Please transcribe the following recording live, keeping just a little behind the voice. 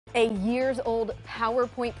A years-old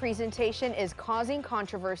PowerPoint presentation is causing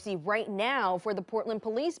controversy right now for the Portland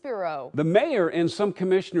Police Bureau. The mayor and some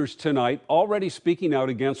commissioners tonight already speaking out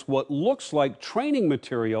against what looks like training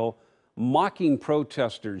material mocking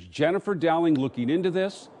protesters. Jennifer Dowling looking into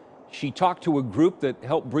this. She talked to a group that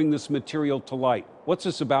helped bring this material to light. What's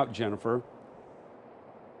this about, Jennifer?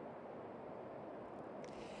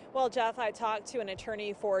 Well, Jeff, I talked to an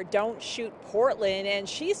attorney for Don't Shoot Portland, and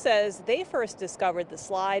she says they first discovered the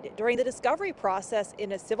slide during the discovery process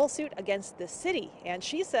in a civil suit against the city. And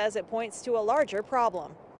she says it points to a larger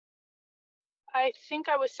problem. I think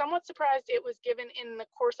I was somewhat surprised it was given in the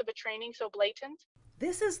course of a training so blatant.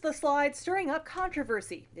 This is the slide stirring up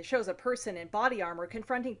controversy. It shows a person in body armor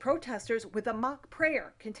confronting protesters with a mock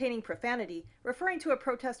prayer containing profanity, referring to a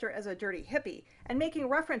protester as a dirty hippie, and making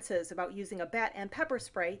references about using a bat and pepper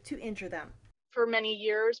spray to injure them. For many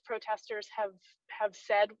years, protesters have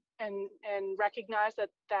said and recognized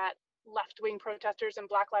that left-wing protesters and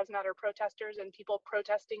Black Lives Matter protesters and people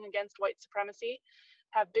protesting against white supremacy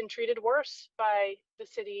have been treated worse by the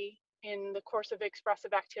city in the course of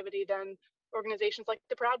expressive activity than organizations like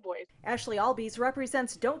the Proud Boys. Ashley Albies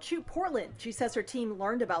represents Don't Shoot Portland. She says her team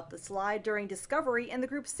learned about the slide during discovery in the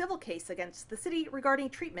group's civil case against the city regarding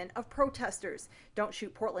treatment of protesters. Don't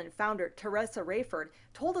Shoot Portland founder Teresa Rayford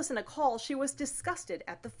told us in a call she was disgusted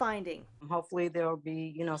at the finding. Hopefully there will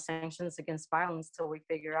be, sanctions against violence till we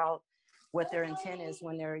figure out what their intent is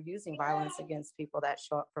when they're using violence against people that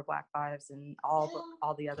show up for Black Lives and all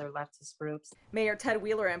the other leftist groups. Mayor Ted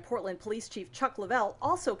Wheeler and Portland Police Chief Chuck Lavelle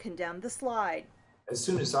also condemned the slide. As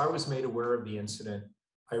soon as I was made aware of the incident,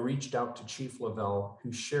 I reached out to Chief Lavelle,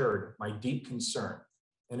 who shared my deep concern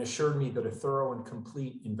and assured me that a thorough and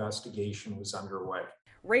complete investigation was underway.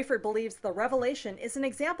 Rayford believes the revelation is an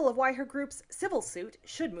example of why her group's civil suit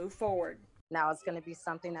should move forward. Now it's going to be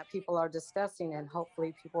something that people are discussing, and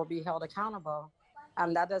hopefully people will be held accountable.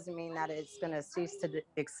 That doesn't mean that it's going to cease to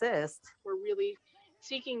exist. We're really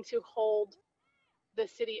seeking to hold the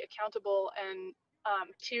city accountable and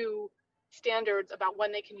to standards about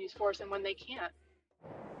when they can use force and when they can't.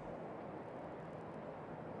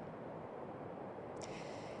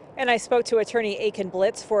 And I spoke to attorney Aiken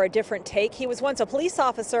Blitz for a different take. He was once a police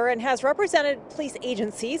officer and has represented police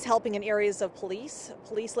agencies helping in areas of police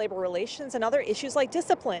labor relations, and other issues like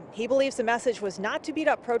discipline. He believes the message was not to beat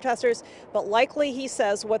up protesters, but likely, he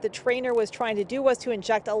says, what the trainer was trying to do was to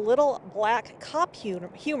inject a little black cop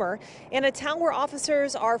humor in a town where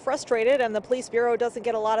officers are frustrated and the police bureau doesn't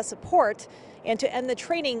get a lot of support, and to end the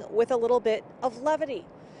training with a little bit of levity.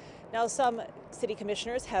 Now, some city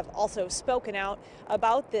commissioners have also spoken out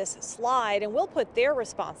about this slide, and we'll put their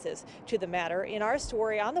responses to the matter in our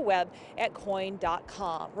story on the web at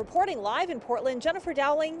KOIN.com. Reporting live in Portland, Jennifer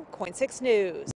Dowling, KOIN 6 News.